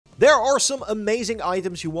There are some amazing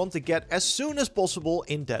items you want to get as soon as possible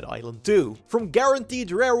in Dead Island 2. From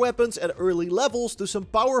guaranteed rare weapons at early levels to some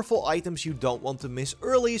powerful items you don't want to miss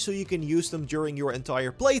early so you can use them during your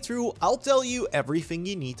entire playthrough, I'll tell you everything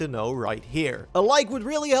you need to know right here. A like would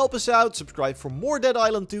really help us out, subscribe for more Dead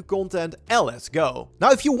Island 2 content, and let's go.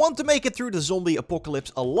 Now if you want to make it through the zombie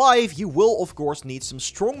apocalypse alive, you will of course need some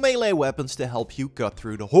strong melee weapons to help you cut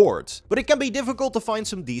through the hordes. But it can be difficult to find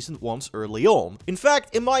some decent ones early on. In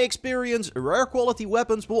fact, in my experience, rare quality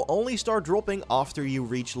weapons will only start dropping after you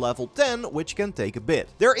reach level 10, which can take a bit.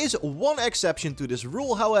 There is one exception to this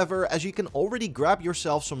rule, however, as you can already grab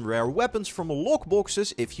yourself some rare weapons from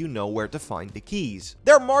lockboxes if you know where to find the keys.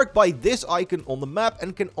 They're marked by this icon on the map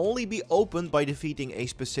and can only be opened by defeating a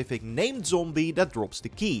specific named zombie that drops the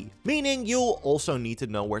key. Meaning you'll also need to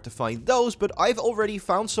know where to find those, but I've already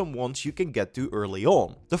found some ones you can get to early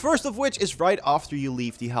on. The first of which is right after you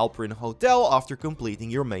leave the Halperin Hotel after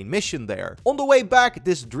completing your main mission there. On the way back,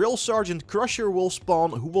 this Drill Sergeant Crusher will spawn,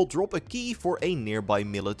 who will drop a key for a nearby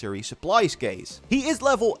military supplies case. He is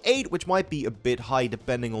level 8, which might be a bit high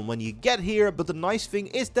depending on when you get here, but the nice thing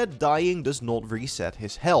is that dying does not reset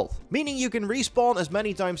his health. Meaning you can respawn as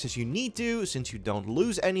many times as you need to, since you don't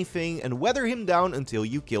lose anything, and weather him down until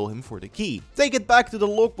you kill him for the key. Take it back to the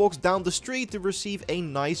lockbox down the street to receive a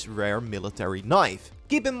nice rare military knife.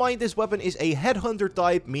 Keep in mind this weapon is a headhunter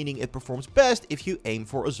type, meaning it performs best if you aim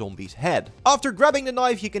for a zombie's head. After grabbing the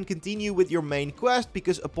knife, you can continue with your main quest,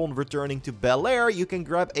 because upon returning to Bel Air, you can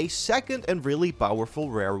grab a second and really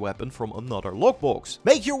powerful rare weapon from another lockbox.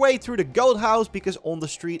 Make your way through the goat house, because on the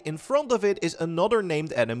street in front of it is another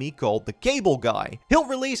named enemy called the Cable Guy. He'll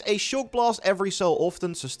release a shock blast every so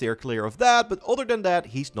often, so steer clear of that, but other than that,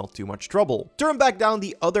 he's not too much trouble. Turn back down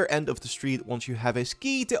the other end of the street once you have his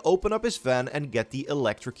key to open up his van and get the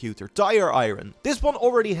electrocutor tire iron. This one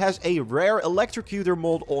already has a rare electrocutor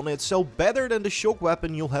mod on it, so better than the shock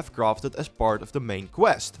weapon you'll have crafted as part of the main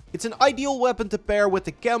quest. It's an ideal weapon to pair with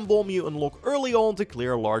the chem bomb you unlock early on to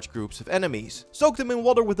clear large groups of enemies. Soak them in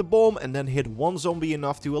water with the bomb and then hit one zombie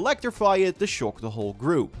enough to electrify it to shock the whole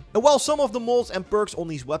group. And while some of the mods and perks on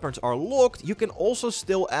these weapons are locked, you can also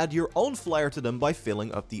still add your own flair to them by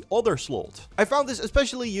filling up the other slot. I found this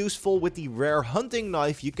especially useful with the rare hunting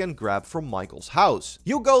knife you can grab from Michael's house.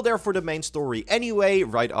 You'll go there for the main story anyway,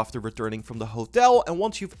 right after returning from the hotel, and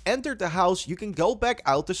once you've entered the house, you can go back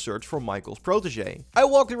out to search for Michael's protege. I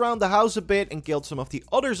walked around the house a bit and killed some of the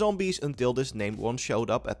other zombies until this named one showed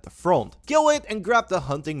up at the front. Kill it and grab the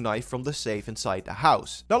hunting knife from the safe inside the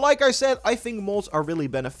house. Now, like I said, I think mods are really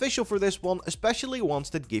beneficial for this one, especially ones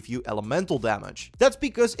that give you elemental damage. That's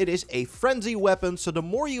because it is a frenzy weapon, so the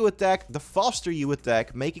more you attack, the faster you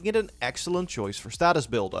attack, making it an excellent choice for status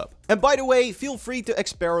buildup. And by the way, feel free to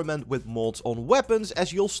experiment with mods on weapons,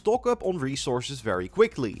 as you'll stock up on resources very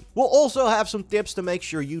quickly. We'll also have some tips to make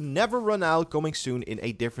sure you never run out coming soon in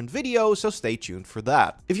a different video, so stay tuned for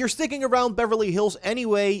that. If you're sticking around Beverly Hills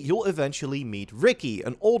anyway, you'll eventually meet Ricky,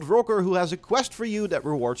 an old rocker who has a quest for you that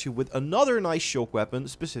rewards you with another nice shock weapon,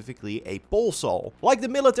 specifically a pole saw. Like the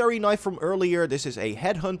military knife from earlier, this is a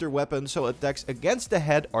headhunter weapon, so attacks against the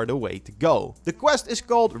head are the way to go. The quest is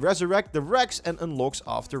called Resurrect the Rex and unlocks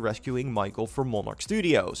after rescuing Michael from Monarch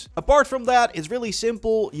Studios. Apart from that, it's really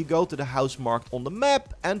simple. You go to the house marked on the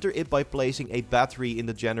map, enter it by placing a battery in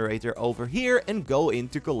the generator over here, and go in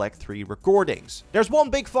to collect 3 recordings. There's one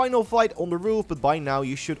big final fight on the roof, but by now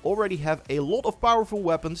you should already have a lot of powerful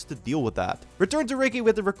weapons to deal with that. Return to Ricky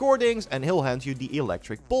with the recordings and he'll hand you the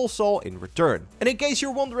electric pole saw in return. And in case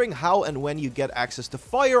you're wondering how and when you get access to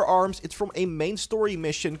firearms, it's from a main story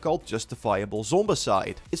mission called Justifiable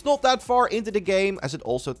Zombicide. It's not that far into the game, as it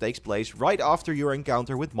also takes place right after your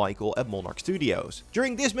encounter with Michael at Monarch Studios.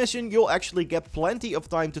 During this mission, you'll actually get plenty of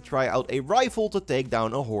time to try out a rifle to take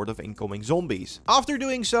down a horde of incoming zombies. After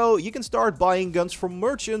doing so, you can start buying guns from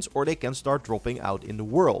merchants, or they can start dropping out in the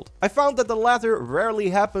world. I found that the latter rarely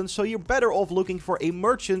happens, so you're better off looking for a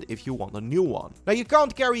merchant if you want a new one. Now, you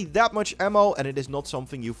can't carry that much ammo, and it is not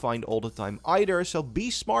something you find all the time either, so be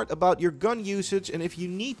smart about your gun usage, and if you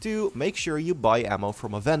need to, make sure you buy ammo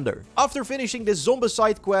from a vendor. After finishing this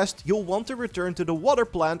zombicide quest, you'll want to return to the water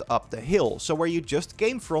plant up the hill, so where you just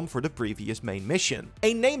came from for the previous main mission.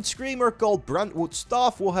 A named screamer called Brentwood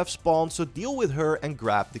Staff will have spawned, so deal with her and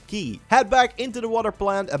grab the key. Head back into the water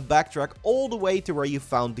plant and backtrack all the way to where you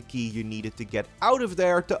found the key you needed to get out of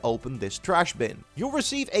there to open this trash bin. You'll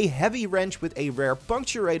receive a heavy wrench with a rare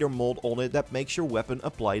puncturator mod on it that makes your weapon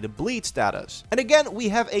apply the bleed status. And again, we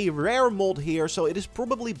have a rare mod here, so it is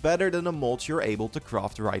probably better than the mods you're able to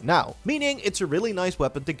craft right now, meaning it's a really nice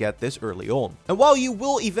weapon to get this early on. on. And while you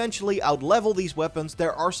will eventually outlevel these weapons,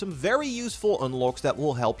 there are some very useful unlocks that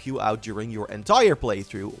will help you out during your entire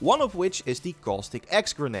playthrough, one of which is the Caustic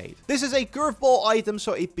X grenade. This is a curveball item,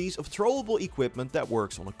 so a piece of throwable equipment that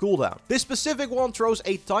works on a cooldown. This specific one throws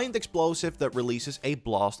a timed explosive that releases a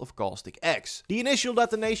blast of Caustic X. The initial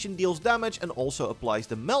detonation deals damage and also applies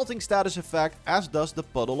the melting status effect, as does the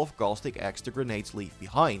puddle of Caustic X the grenades leave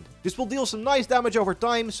behind. This will deal some nice damage over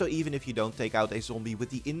time, so even if you don't take out a zombie with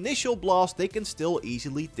the initial blast, they can still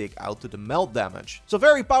easily tick out to the melt damage. So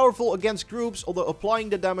very powerful against groups, although applying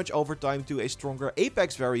the damage over time to a stronger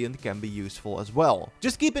Apex variant can be useful as well.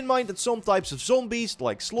 Just keep in mind that some types of zombies,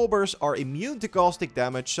 like slobbers, are immune to caustic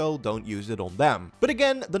damage, so don't use it on them. But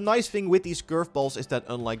again, the nice thing with these curveballs is that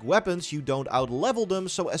unlike weapons, you don't outlevel them,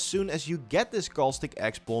 so as soon as you get this Caustic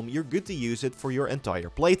X bomb, you're good to use it for your entire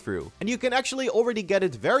playthrough. And you can actually already get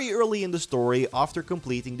it very early in the story after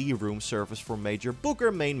completing the room service for Major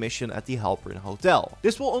Booker main mission at the Halperin Hotel.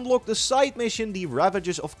 This will unlock the side mission, the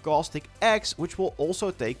Ravages of Caustic X, which will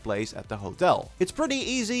also take place at the hotel. It's pretty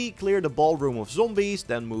easy: clear the ballroom of zombies,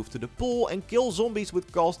 then move to the pool and kill zombies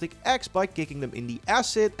with Caustic X by kicking them in the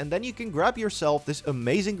acid, and then you can grab yourself this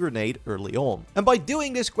amazing grenade early on. And by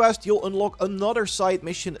doing this quest, you'll unlock another side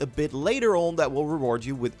mission a bit later on that will reward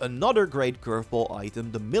you with another great curveball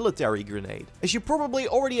item, the Military Grenade. As you probably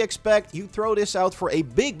already expect, you throw this out for a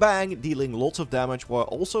big bang, dealing lots of damage while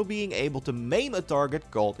also being able to maim a target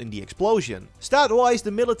caught in the explosion. Stat-wise,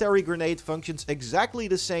 the Military Grenade functions exactly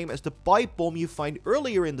the same as the pipe bomb you find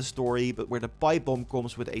earlier in the story, but where the pipe bomb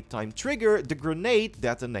comes with a timed trigger, the grenade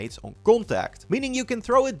detonates on contact, meaning you can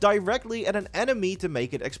throw it directly at an enemy to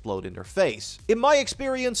make it explode in their face. In my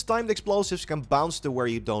experience, timed explosives can bounce to where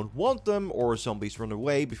you don't want them, or zombies run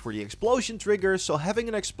away before the explosion triggers, so having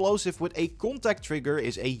an explosive with a contact trigger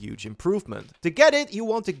is a huge improvement. To get it, you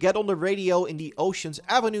want to get on the radio in the Oceans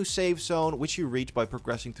Avenue safe zone, which you reach by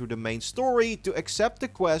progressing through the main story. To accept the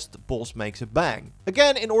quest, Boss Makes a Bang.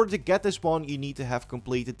 Again, in order to get this one, you need to have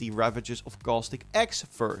completed the Ravages of Caustic X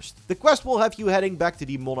first. The quest will have you heading back to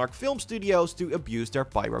the Monarch Film Studios to abuse their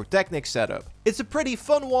pyrotechnic setup. It's a pretty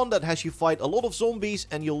fun one that has you fight a lot of zombies,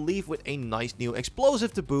 and you'll leave with a nice new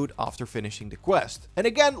explosive to boot after finishing the quest. And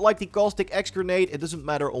again, like the Caustic X grenade, it doesn't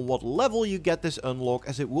matter on what level you get this unlock,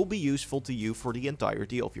 as it will be useful to you for the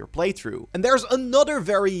entirety of your playthrough. And there's another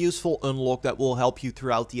very useful unlock that will help you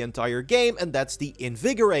throughout the entire game, and that's the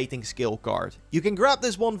Invigorating skill card. You can grab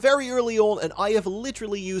this one very early on, and I have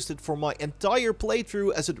literally used it for my entire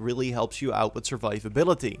playthrough, as it really helps you out with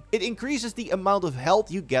survivability. It increases the amount of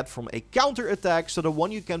health you get from a counter attack, so the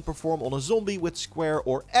one you can perform on a zombie with square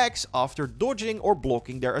or X after dodging or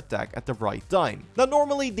blocking their attack at the right time. Now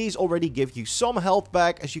normally these already give you some health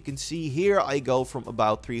back. As you can see here, I go from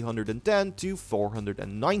about 310 to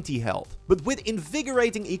 490 health. But with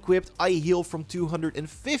Invigorating equipped, I heal from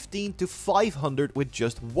 215 to 500 with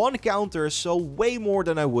just one counter, so way more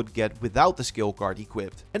than I would get without the skill card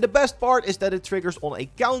equipped. And the best part is that it triggers on a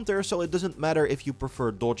counter, so it doesn't matter if you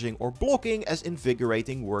prefer dodging or blocking, as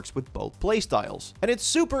Invigorating works with both playstyles. And it's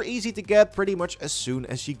super easy to get pretty much as soon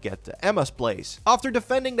as you get to Emma's place. After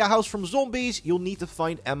defending the house from zombies, you'll need to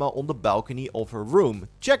find Emma on the balcony of her room.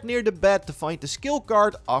 Check near the bed to find the skill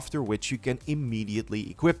card, after which you can immediately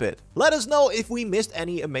equip it. Let us know if we missed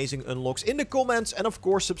any amazing unlocks in the comments, and of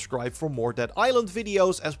course subscribe for more Dead Island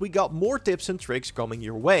videos, as we got more tips and tricks coming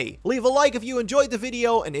your way. Leave a like if you enjoyed the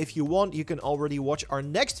video, and if you want, you can already watch our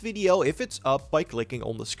next video if it's up by clicking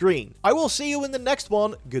on the screen. I will see you in the next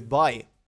one. Goodbye.